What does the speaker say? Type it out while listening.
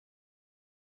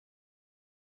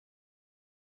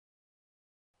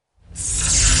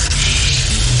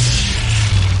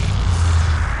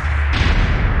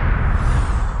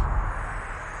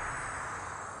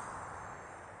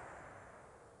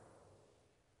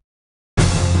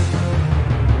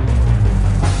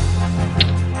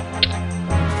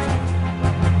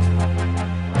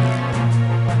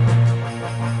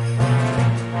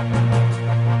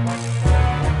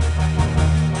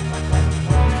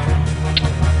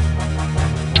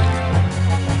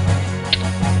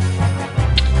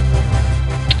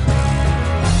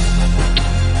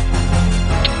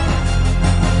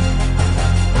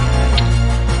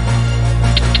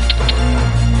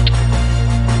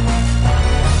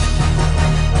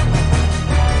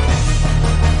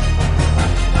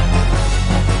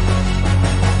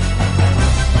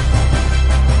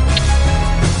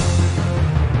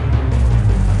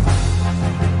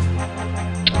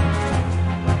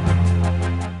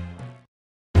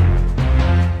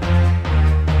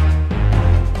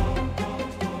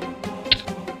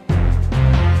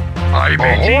Aye,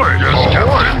 matey. Yes,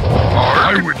 Captain.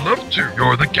 I would love to.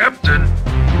 You're the captain.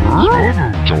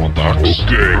 좋은다x.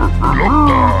 Okay.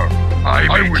 Loptar. Aye,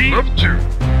 matey. I would love to.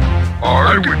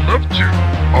 I would love to.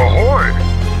 Ahoy.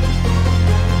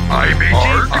 Aye,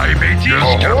 matey. Aye, matey. Yes,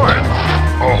 Captain.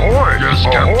 Ahoy. Yes,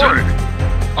 Captain.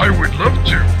 I would love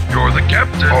to. You're the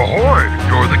captain. Ahoy.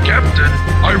 You're the captain.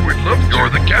 I would love to.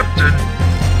 You're the captain.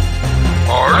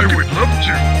 I would love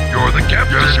to. You're the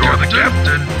captain. Yes, you're the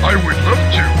captain. I would love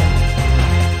to.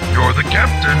 You're the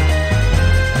captain.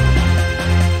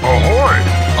 Ahoy.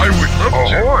 I would love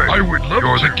to. I would love to.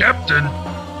 You're the captain.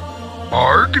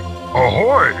 Arg.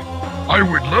 Ahoy. I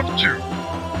would love to.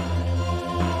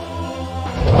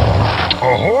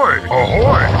 Ahoy.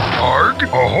 Ahoy. Arg.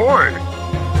 Ahoy.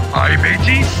 Aye,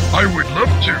 matey. I would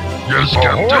love to. Yes,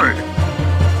 Captain.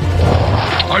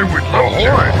 I would love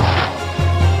to.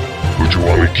 What you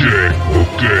want me to?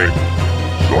 Okay.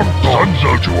 Sun's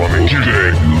out, you want me to? Okay,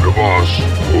 you the boss.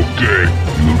 Okay,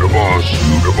 you the boss,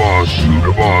 you the boss, you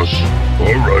the boss.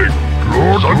 Alright,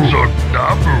 Lord Sun's out,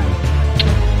 Nabu.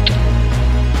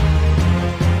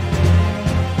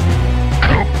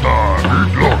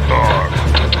 Lockdown.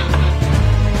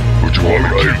 What you want me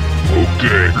to?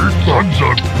 Okay, Sun's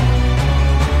out.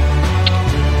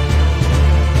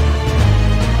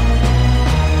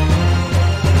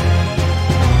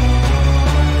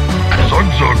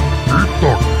 Sunset,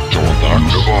 Eaton, 좋은다x.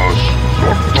 The boss,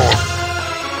 Sunset.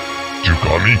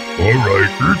 Chikami,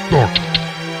 alright, Eaton.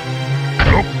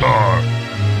 Lockdown.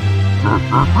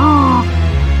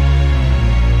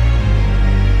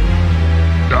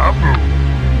 Nabu.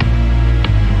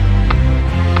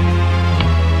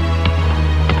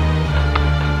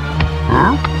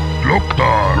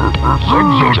 Lockdown.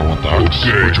 Sunset, 좋은다x.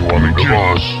 Okay, what you want me to? The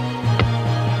boss.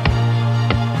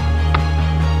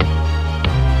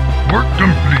 Work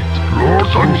complete. Lord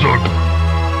Sunset.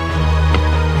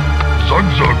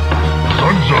 Sunset.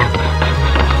 Sunset.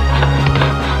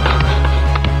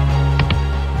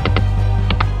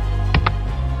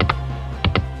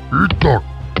 Eaton.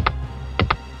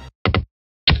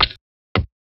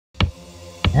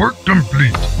 Work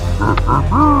complete.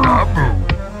 Nabu.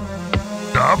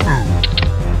 Nabu.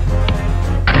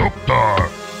 Loptar.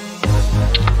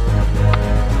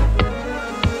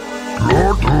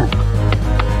 Lord Hook.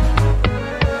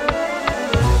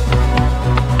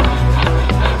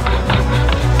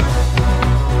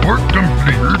 Work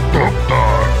complete.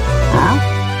 Loptar. Huh?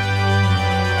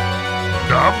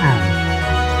 Nabu.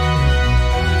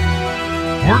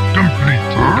 Work complete.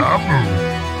 Nabu.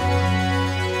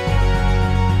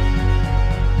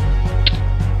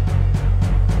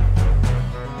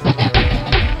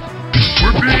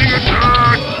 We're being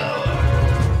attacked!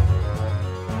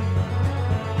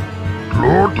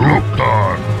 Lord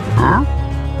Loptar. Huh?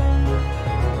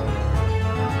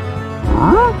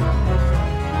 Huh?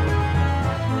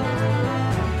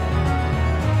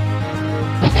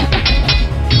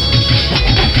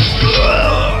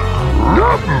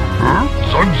 Nabu. Huh?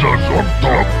 Sunset.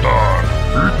 Loptar.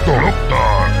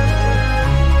 Loptar.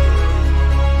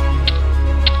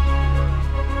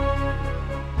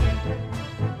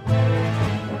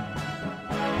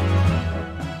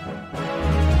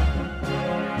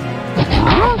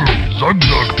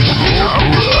 Sunset.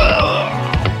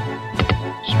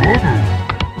 Swobu.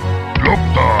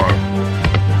 Loptar.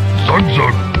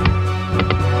 Sunset.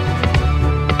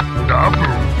 Nabu.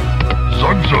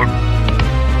 Sunset.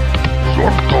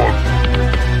 Sunset.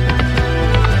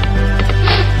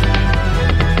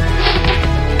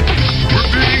 We're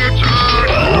being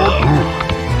attacked.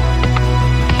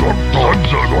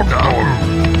 Sunset. Nabu.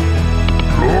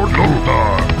 Lord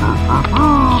Loptar.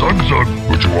 Sunset.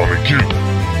 What you want me to?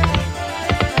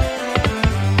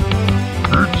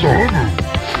 It's over.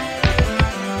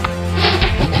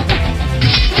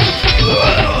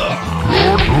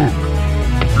 Lord Hook.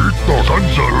 It's the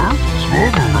sunset.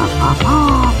 Swobu.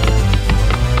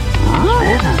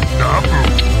 Swobu. Nabu.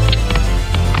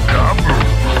 Nabu.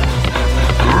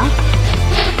 Huh?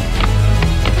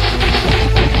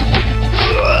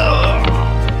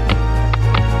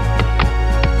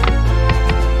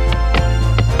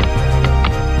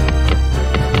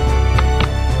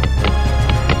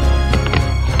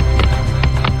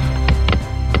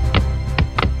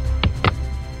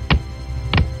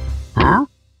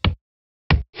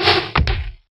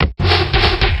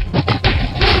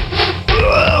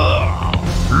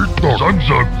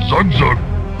 Sunset.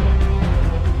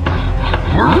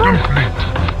 Work complete.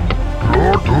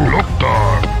 Lord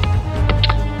Loptar.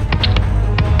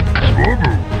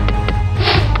 Swobu.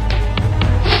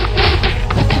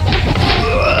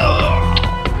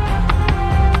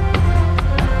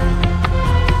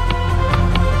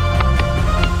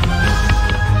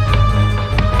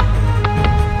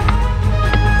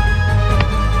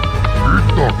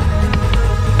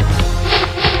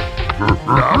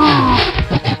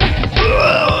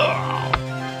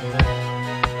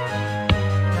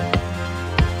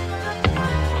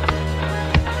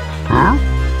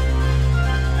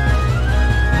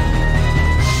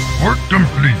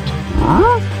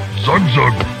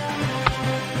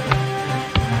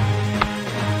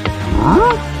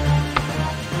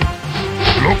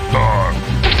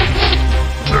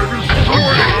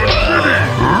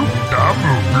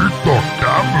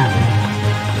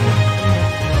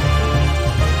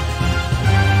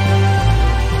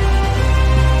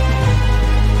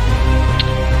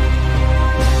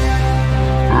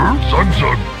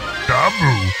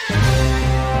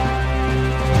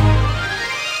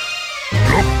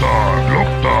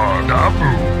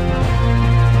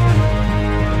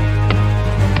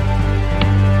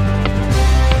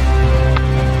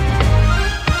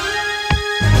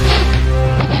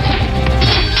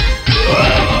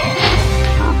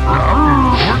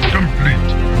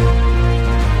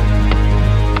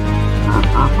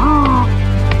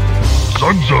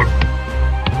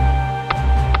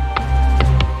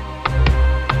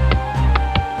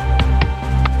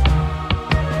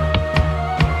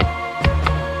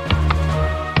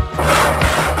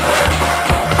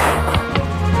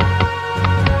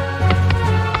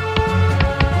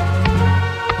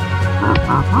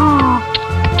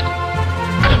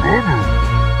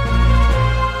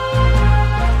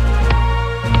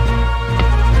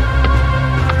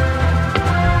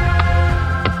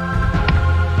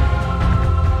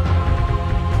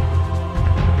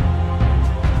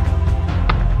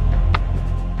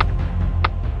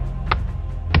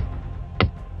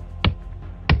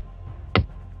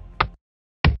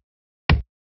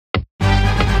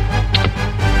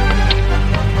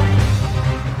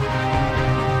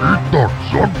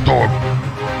 Sometimes.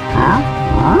 Huh?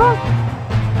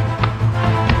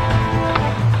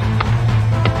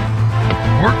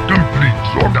 Work complete.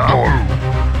 Sometimes.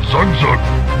 Sun's up.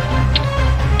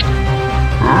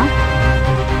 Huh?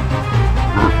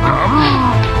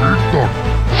 It's done.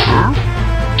 Huh?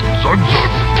 Sun's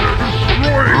up.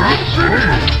 Destroying the city.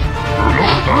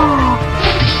 Look down.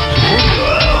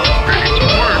 Ready to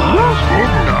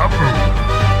work. Nabu.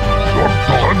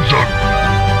 Sun's up.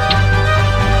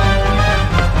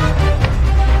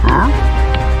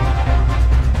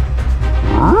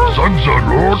 Sun's up,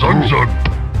 Lord. Sun's up.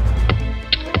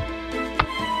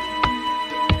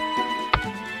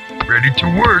 Ready to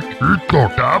work. It's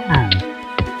not Nabu.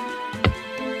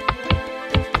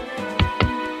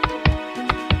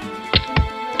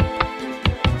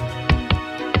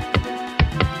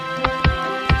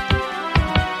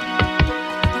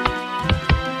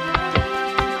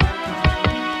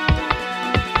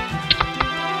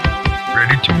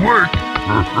 Ready to work.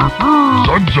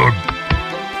 Sun's up.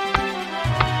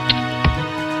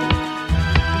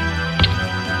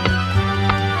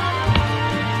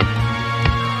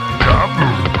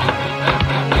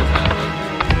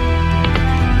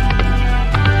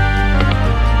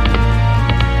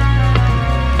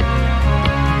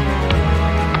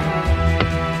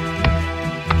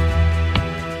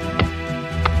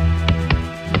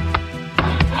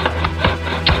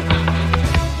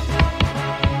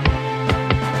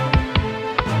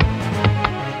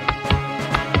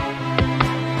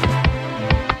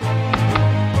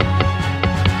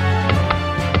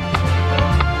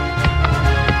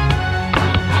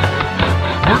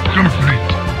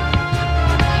 Complete.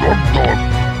 Sometimes.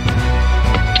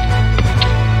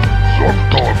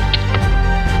 Trouble.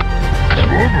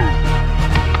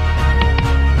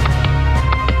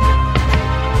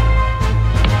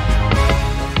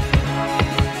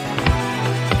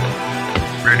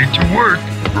 Ready to work.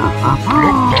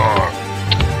 Look.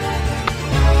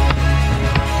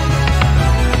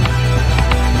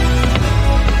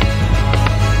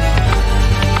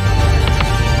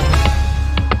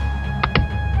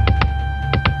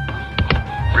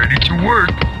 Ready to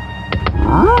work.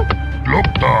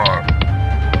 Loktar.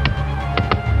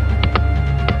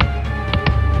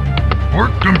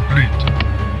 Work complete.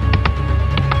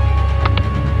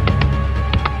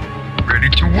 Ready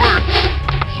to work.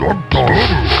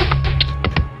 Sometimes.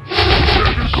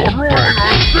 Destroying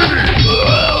our city.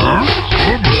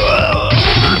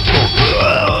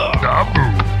 Nabu.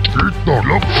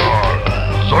 Loktar.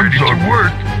 Ready to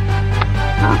work.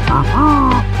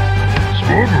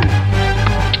 Swobu.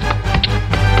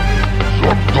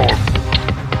 Sometimes.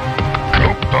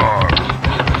 Loktar.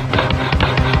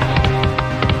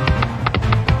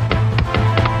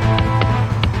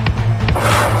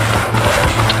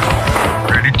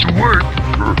 Ready to work.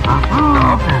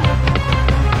 Nabu.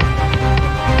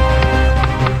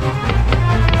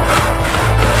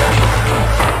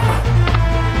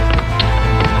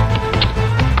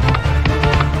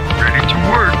 Ready to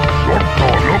work.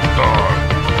 Sometimes. Loktar.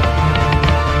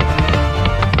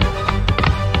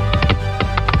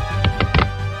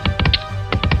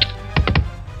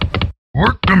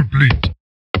 Work complete.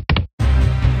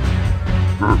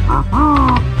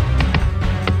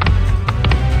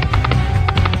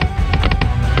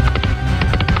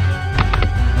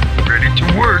 Ready to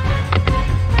work.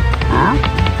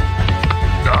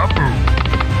 Nabu.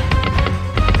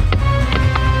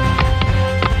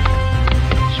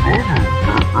 Swobu.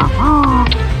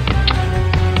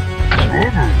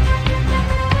 Swobu.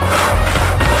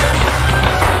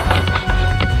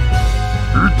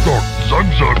 It's not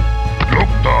sunset.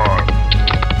 Loktar.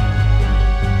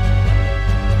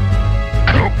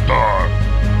 Loktar.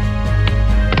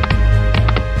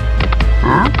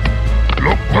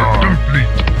 Loktar.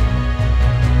 Complete.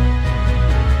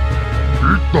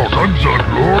 It's the sunset,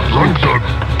 Lord. Sunset.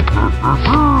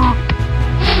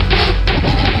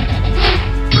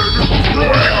 They're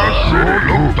destroying our city.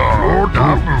 Loktar.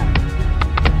 Nabu.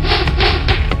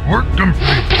 Work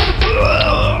complete.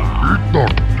 It's the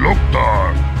Loktar.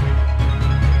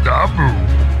 Nabu.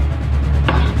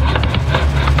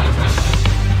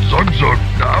 Sunset.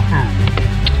 Nabu.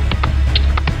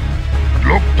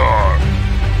 Loktar.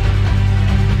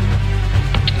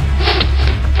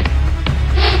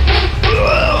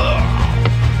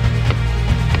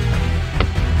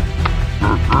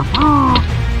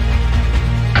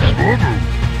 Swobu.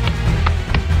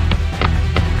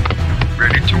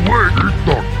 Ready to work.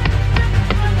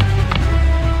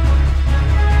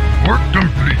 Work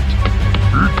complete.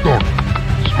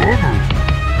 Swobu.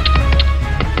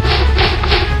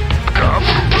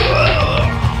 Nabu.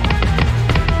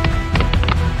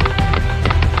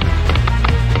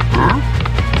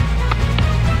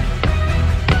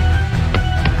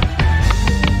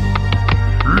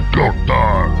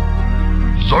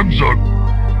 Sun's up.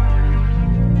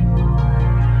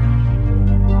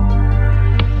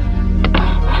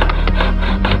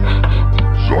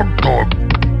 Sogtag.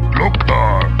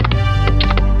 Loktar.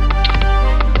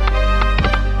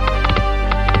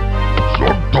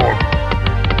 Sogtag.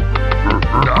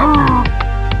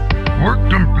 Work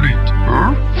complete.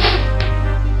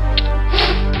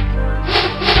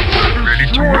 Ready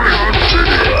to work. Our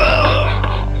city.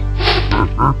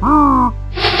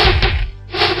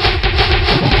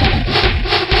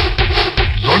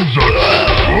 Sun's up.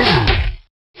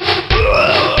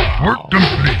 Work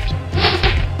complete.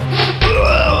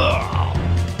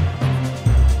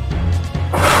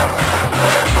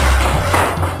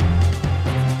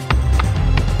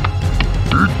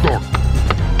 Itak.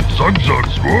 Sun's up.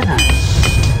 Swobo.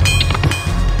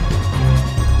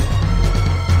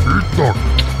 Itak.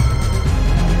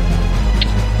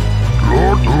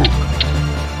 Lordo.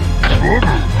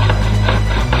 Swobo.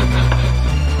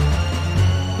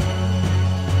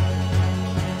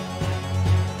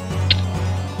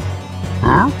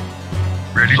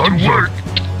 Ready to Sun's work.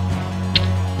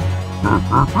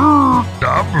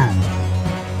 Dabu.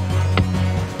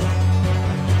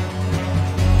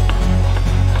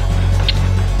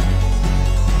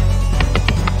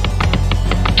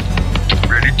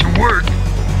 Ready to work.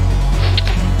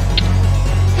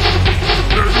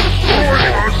 They're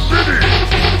destroying our city.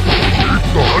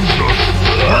 Sun's up.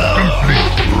 Work complete.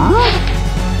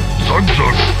 Sun's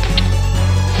up.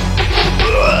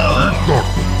 Itak.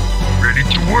 Ready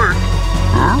to work.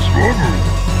 Swobo.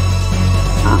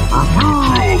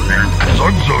 Neutral here.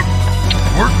 Sun's up.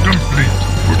 Work complete.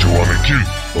 What you want me to?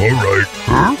 Alright.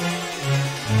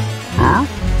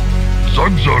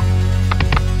 Sun's up.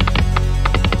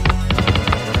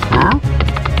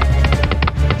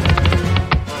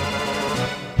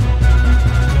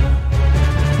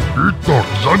 Itak.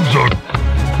 Sun's up.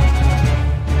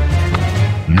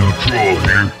 Neutral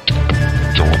here.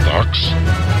 Jonathax.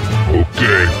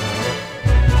 Okay.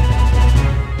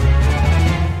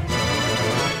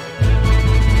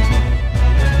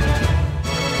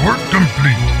 Work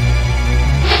complete.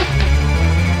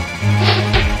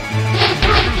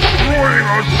 They're destroying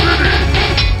our city.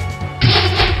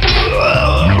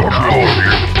 Neutral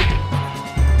here.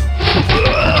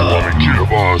 What you want me to? The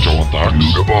boss. Jonathax.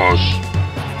 The boss.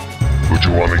 What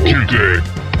you want me to? Okay.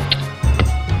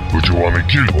 What you want me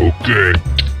to? Okay.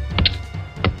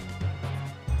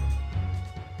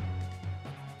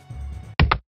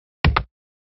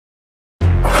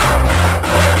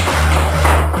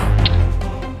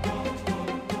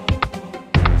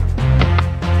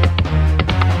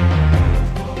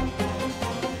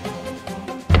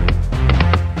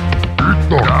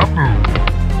 Dabu.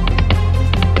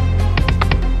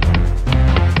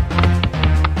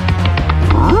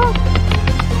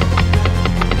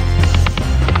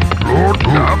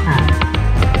 Dabu.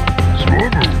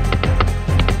 Swobo.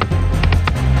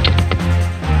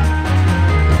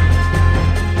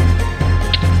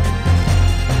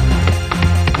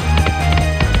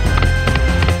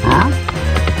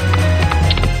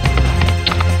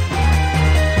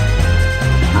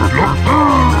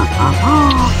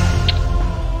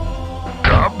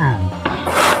 Dabu.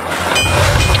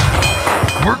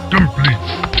 Work complete.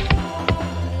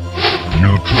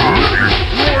 Neutral.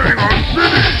 Destroying our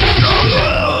city.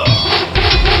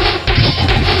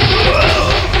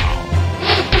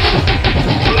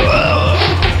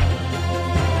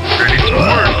 Ready to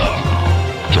work.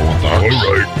 Jonathax.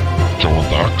 Alright.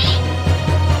 Jonathax.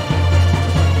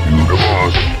 You the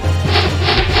boss.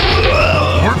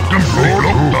 Work complete.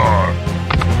 Loktar.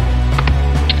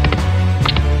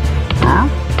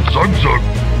 Sun's up.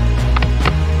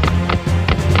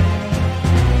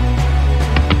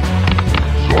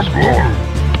 Sogbo.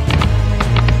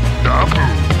 Dabu.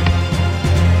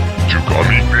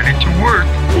 Chukami. Ready to work.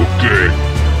 Okay.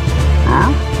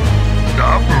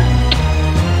 Dabu.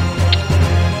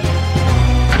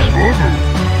 Swobo.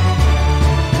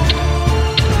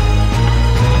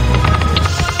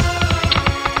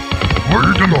 Work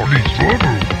complete.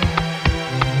 Swobo.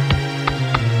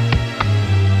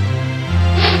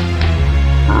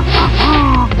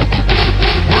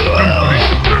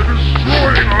 They're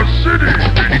destroying our city.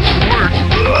 Ready to work.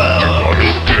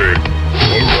 Okay.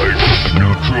 Alright.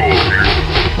 Neutral here.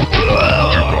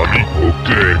 Chukami.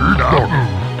 Okay. Dabu.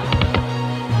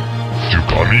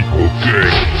 Chukami. Okay.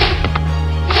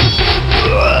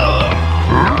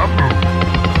 Dabu.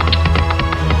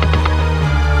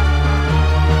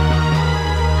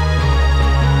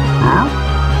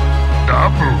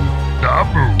 Dabu.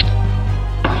 Dabu.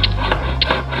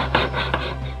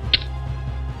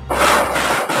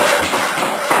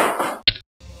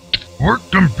 Work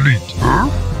complete.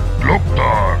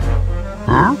 Loktar.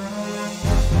 Huh?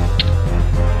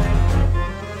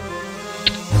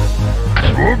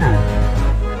 Slow-mo.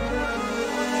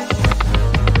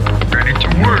 Ready to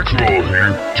work. Neutral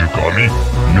here. Chukami.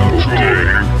 Neutral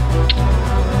here.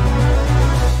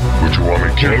 What you want me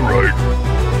to get right?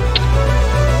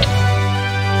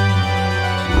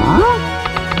 Huh?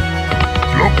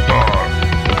 Loktar.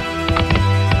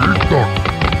 Itok.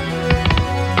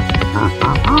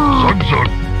 Sunsun.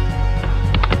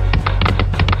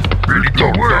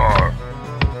 Loktar.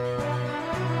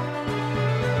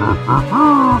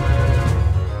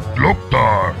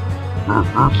 Loktar.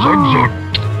 Sunsun.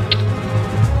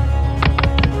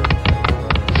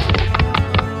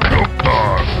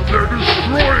 Loktar. They're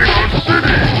destroying our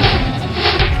city.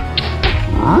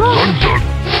 Sunsun.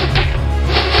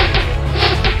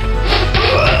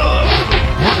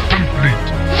 Work complete.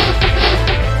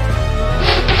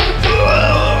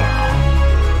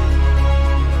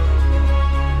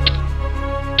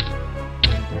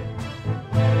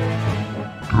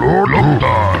 Lord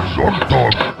Loktar.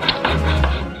 Zontok.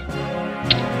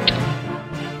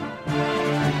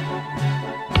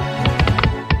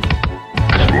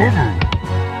 Slow-mo.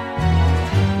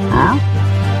 Huh?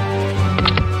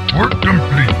 Work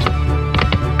complete.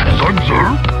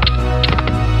 Sunsun.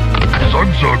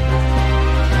 Sunsun.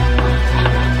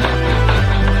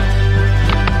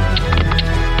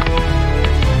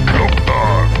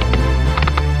 Loktar.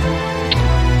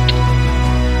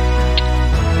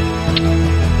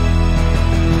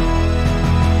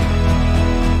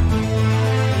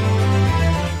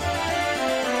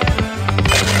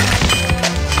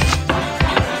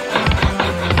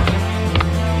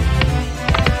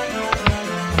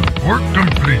 Work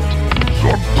complete.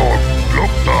 Zontok.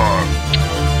 Loktar.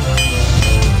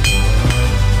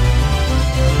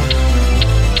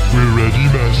 We're ready,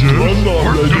 Master. Work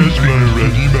complete. We're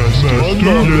ready, Master.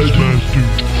 Yes, Master.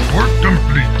 Work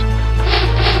complete.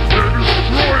 They're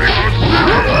destroying our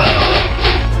city.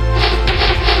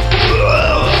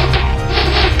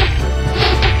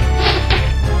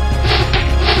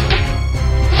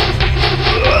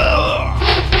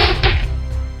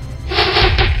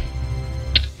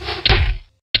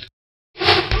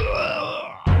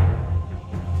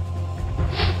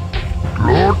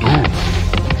 Lord Ho.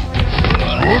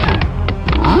 Slow-mo.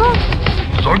 Huh?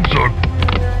 Sunsun.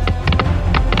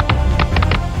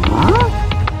 Huh?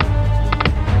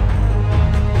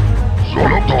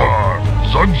 Loktar.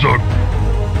 Sunsun.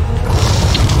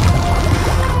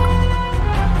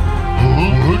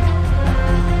 What?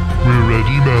 We're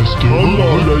ready, Master.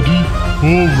 Ready.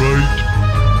 All right.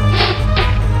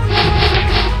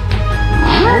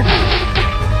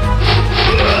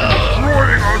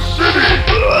 Destroying our city.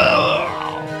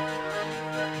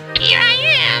 Here I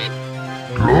am!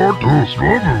 Lord Ho.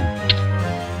 Slow-mo.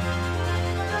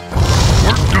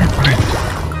 Work complete.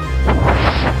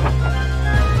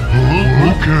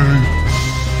 Okay.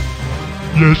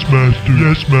 Yes, Master.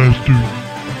 Yes, Master.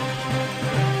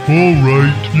 All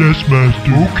right. Yes,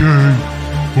 Master. Okay.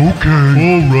 Okay.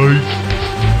 All right.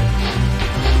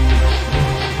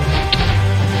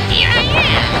 Here I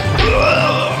am!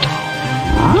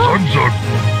 Sunsun.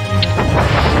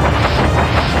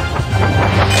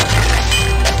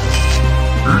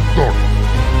 Itok.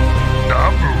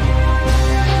 Dabu.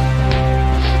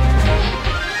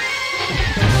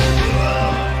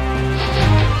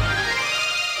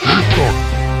 Itok.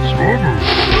 Slow-mo.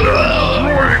 They're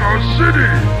destroying our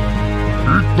city.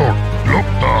 Itok.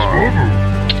 Loktar. Slow-mo.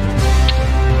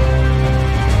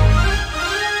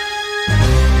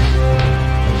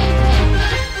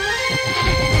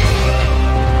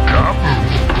 Dabu.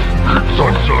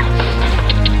 Sunsun.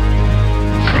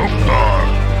 Loktar.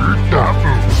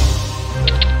 Dabu.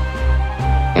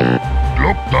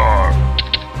 Loktar.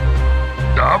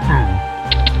 Dabu.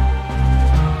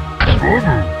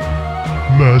 Slow-mo.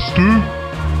 Master?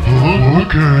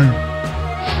 Okay.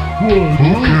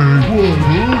 Okay.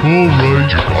 All right.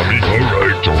 Chukami. All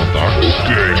right. Zontak.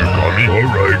 Okay. Chukami. All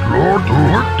right. Lord Ho.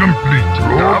 Work complete.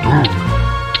 Lord Ho.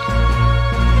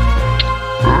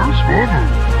 Slow-mo.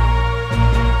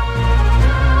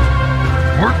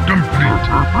 Work complete.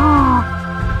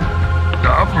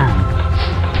 Dabu.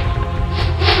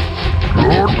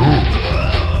 Lord Ho.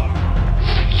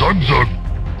 Sunsun.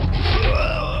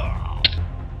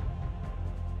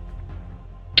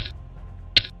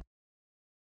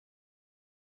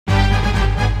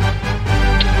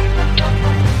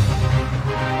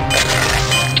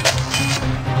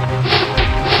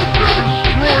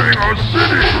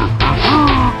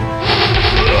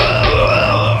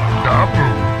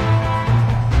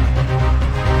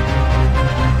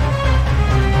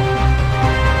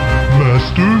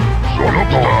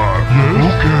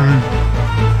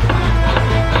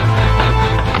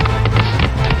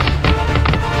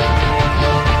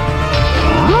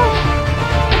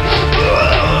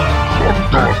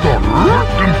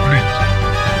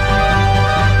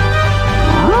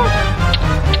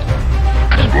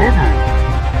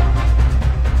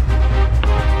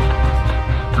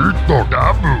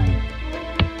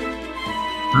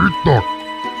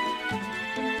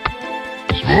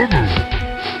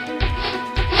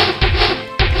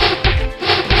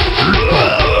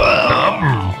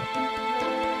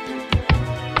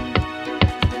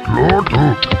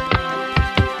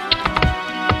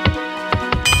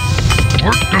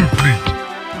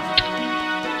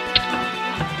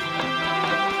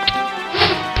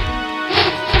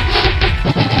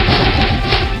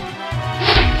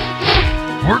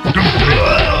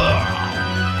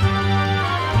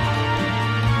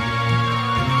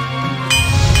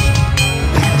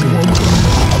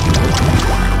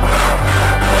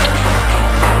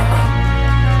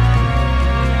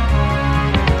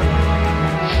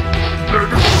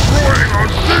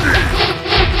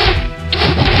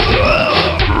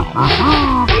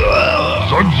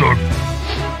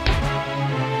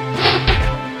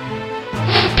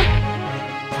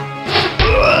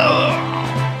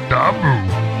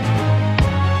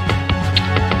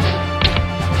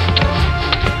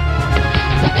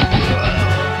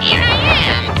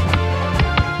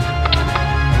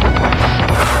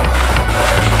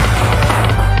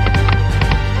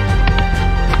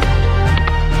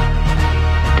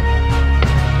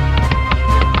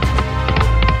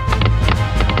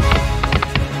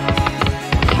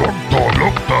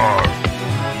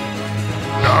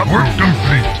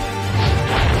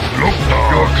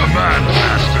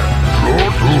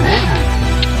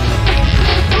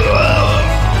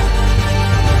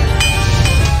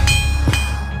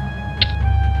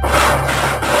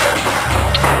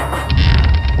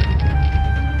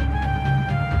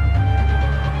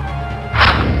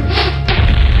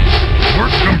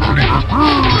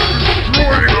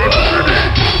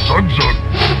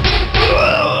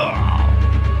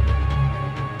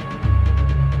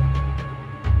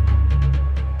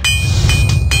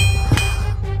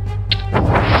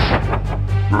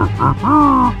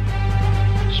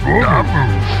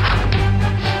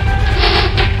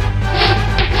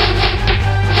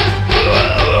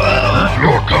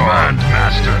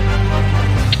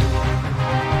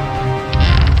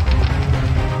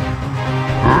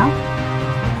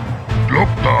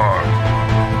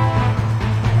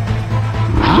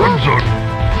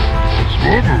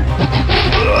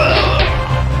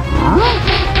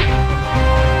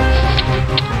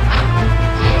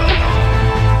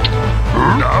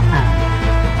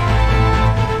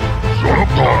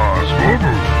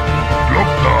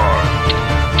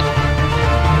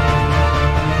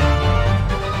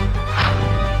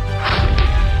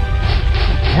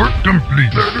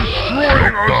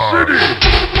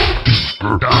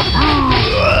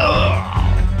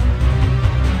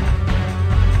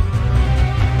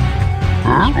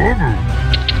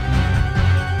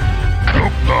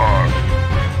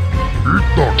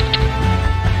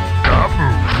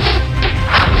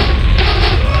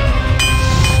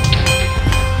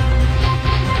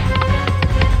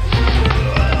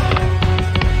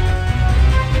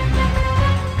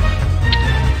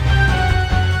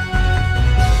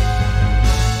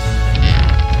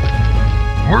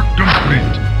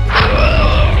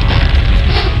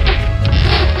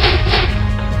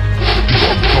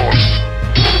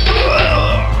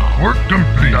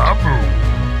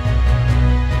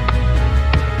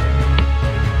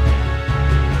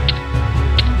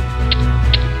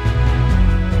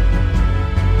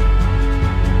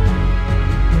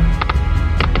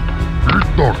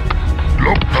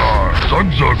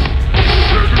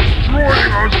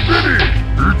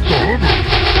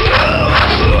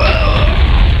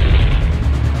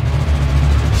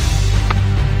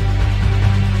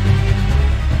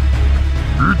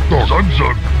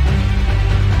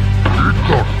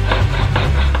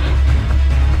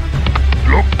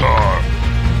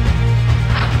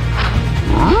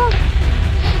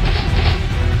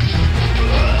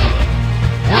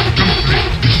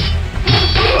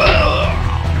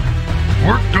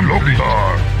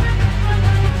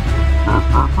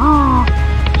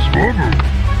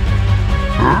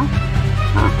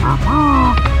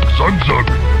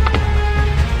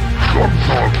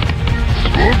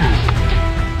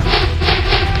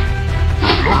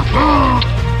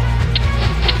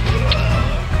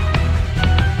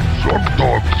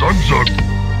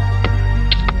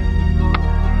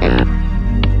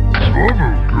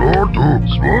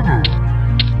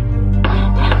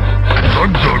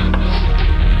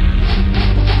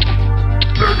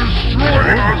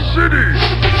 city!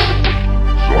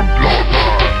 Zonglota!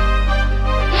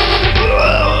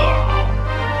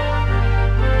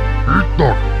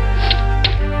 Itok!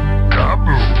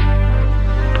 Kabu!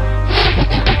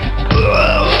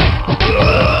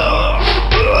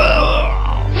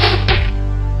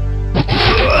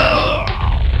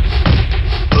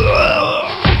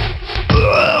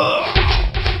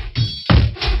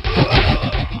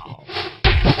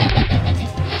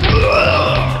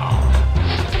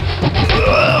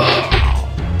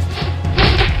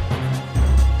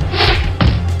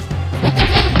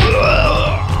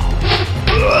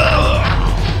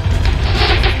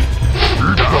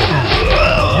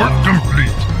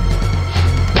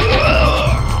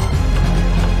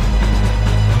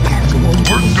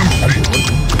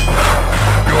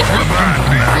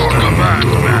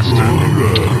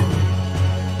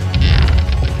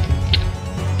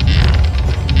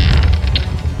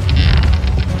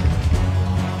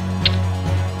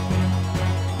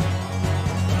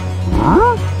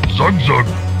 Zug-zug,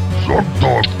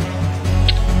 zog-dog.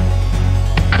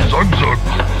 Zug-zug.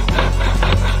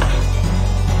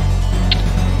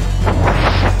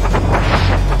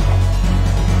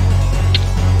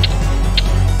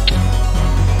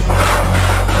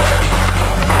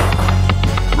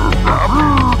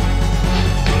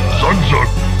 Zug-zug.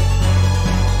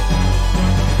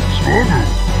 Swobu.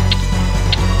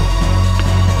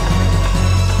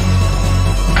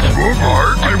 Swobu,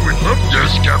 I would love to.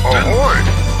 Yes, Captain. Ahoy!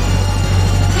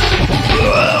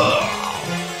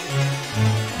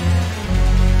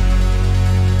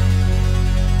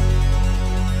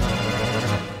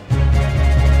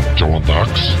 John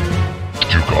Dax?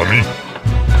 Chugani?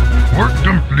 Work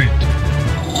complete.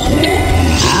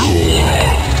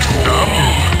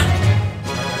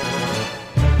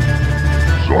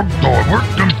 Zogdog, work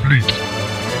complete.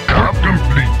 Cap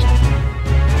complete.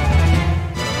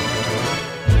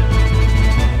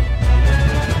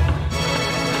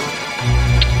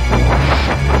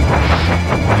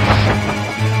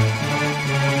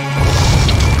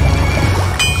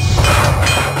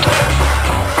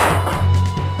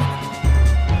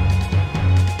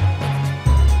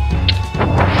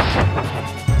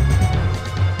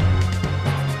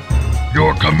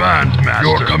 Your command, Master.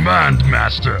 Your command,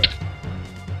 Master.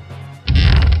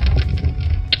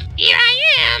 Here I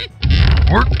am.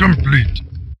 Work complete.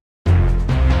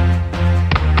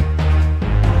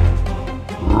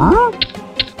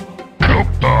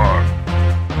 Helpdog.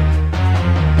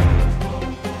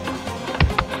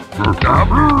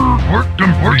 Work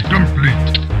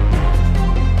complete.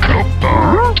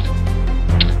 Helpdog.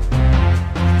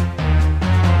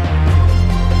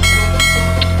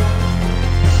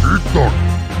 Itok.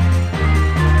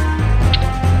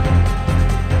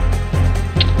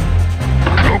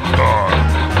 Helpdog.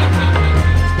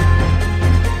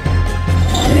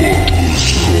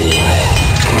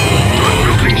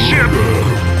 Building ship.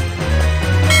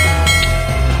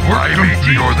 Work complete.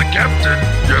 You're the captain.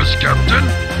 Yes, Captain.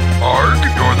 Arg,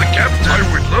 you're the captain. I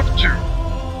would love to.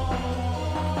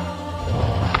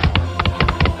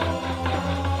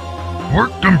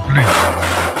 Work complete.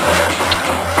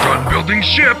 Done building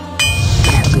ship.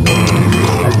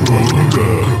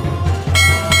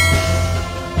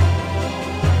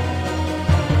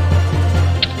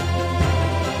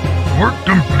 Work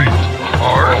complete.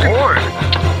 Arg. Ahoy.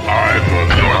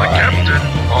 You're the captain.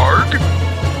 Arg.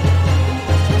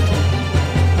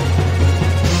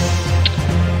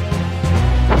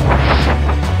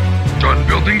 Done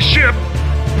building ship.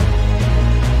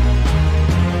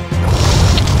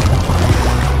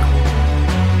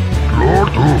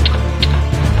 Lord Hook.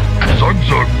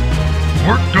 Zug-zug.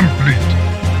 Work complete.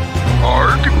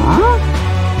 Arg.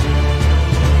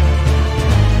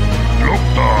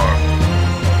 Lopdog.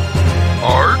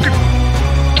 Arg.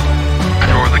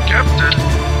 You're the captain.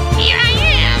 Here I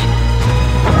am.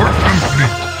 Work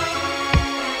complete.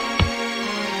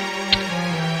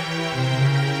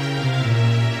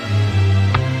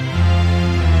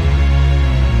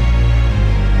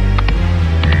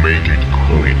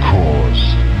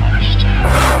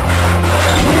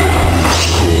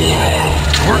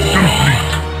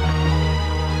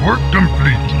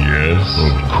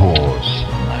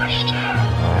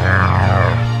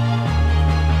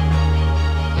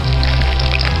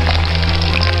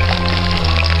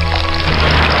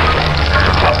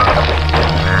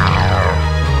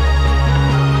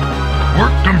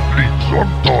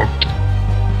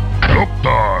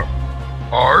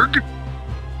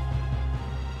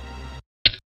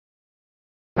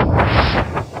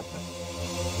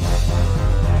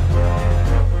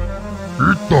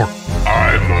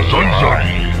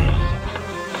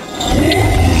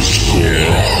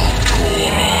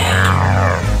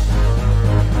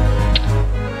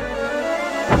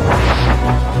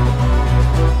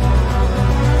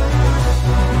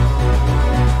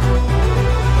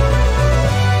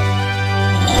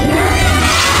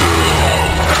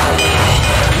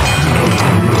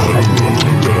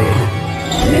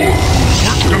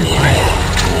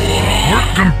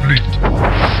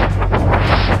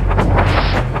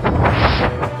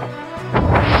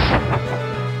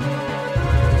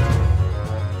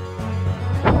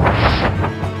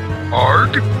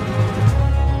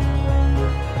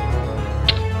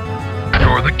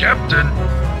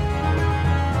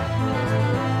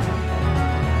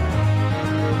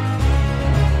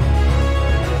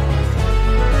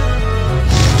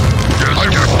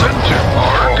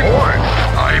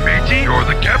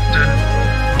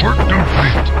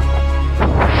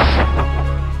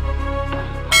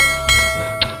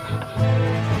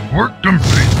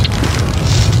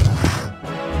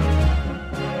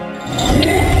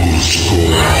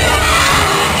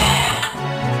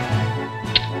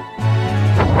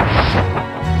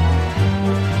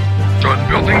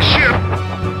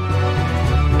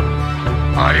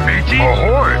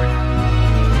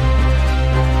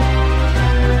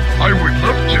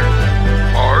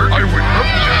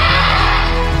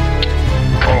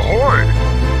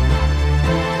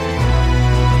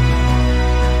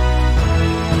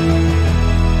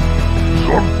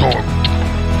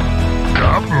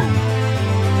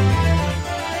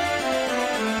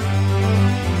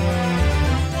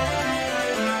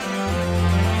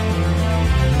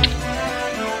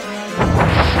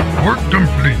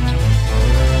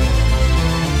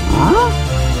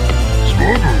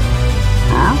 Swabu.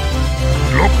 Huh?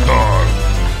 Lockdown.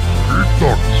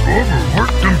 Tick-tock, Swabu.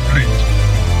 Work complete.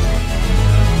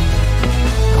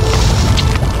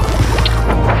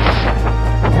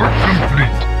 Work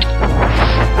complete.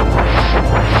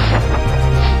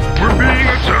 We're being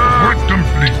attacked. Work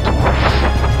complete.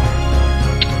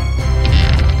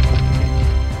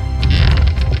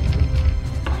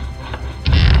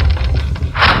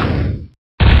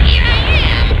 Here I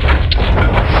am.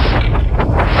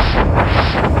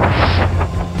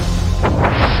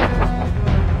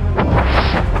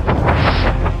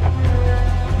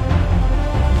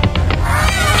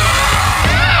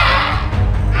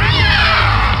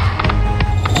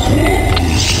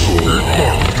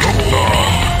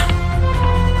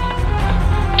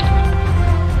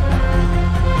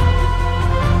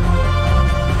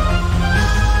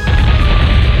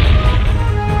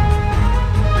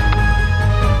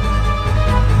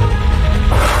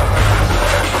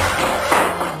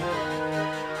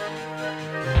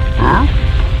 Huh?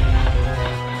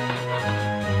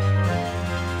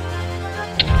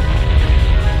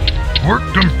 Work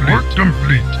complete. Work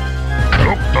complete.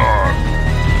 Lockdown.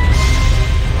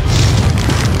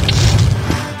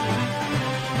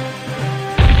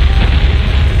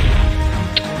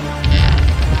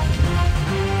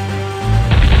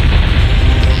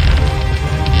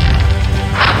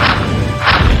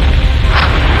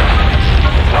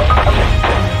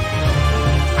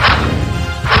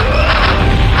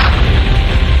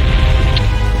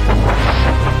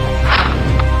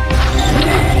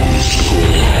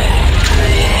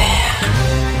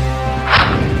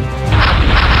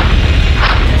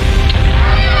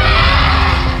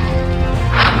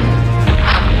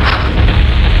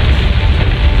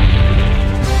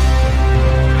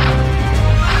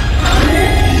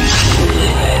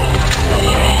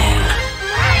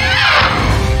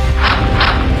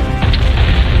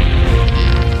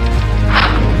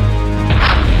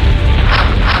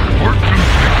 Work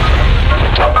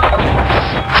complete.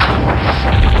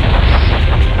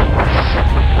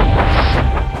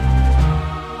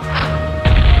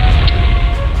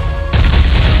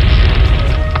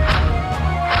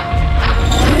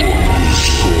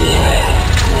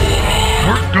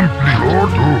 Work complete.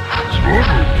 Lordo.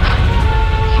 Swabu.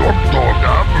 Lockdown.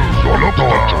 Dabu.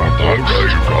 Lockdown.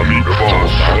 Alright, Kami the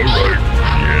boss. Alright.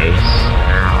 Yes.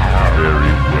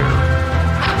 Very well.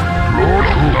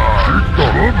 Lordo.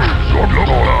 Tick-tock. Swabu.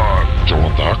 Lockdown.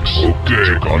 Jontax. Okay,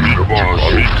 Kami the boss.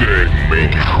 Okay.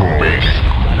 Make it home.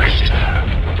 Make it.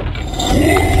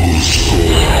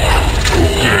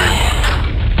 Okay.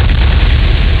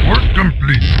 Work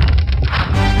complete.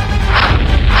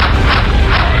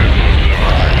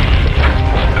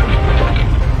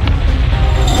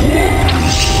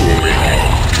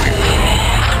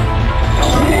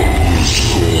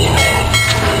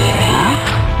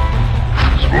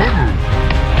 Swabu.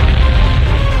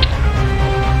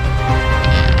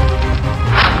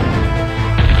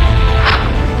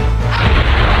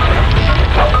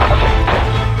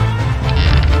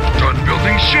 Done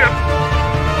building ship.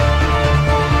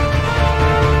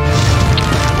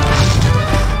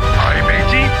 Aye,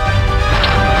 matey.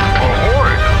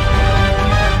 Ahoy.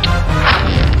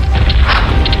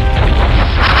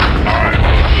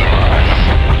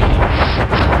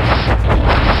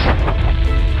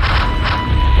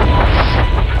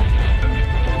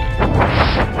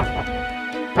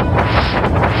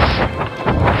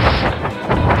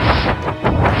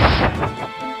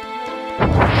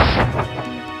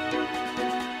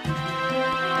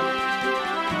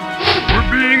 We're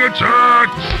being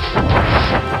attacked.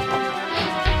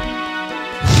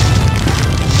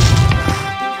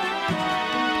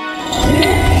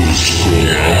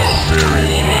 Yes.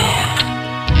 Very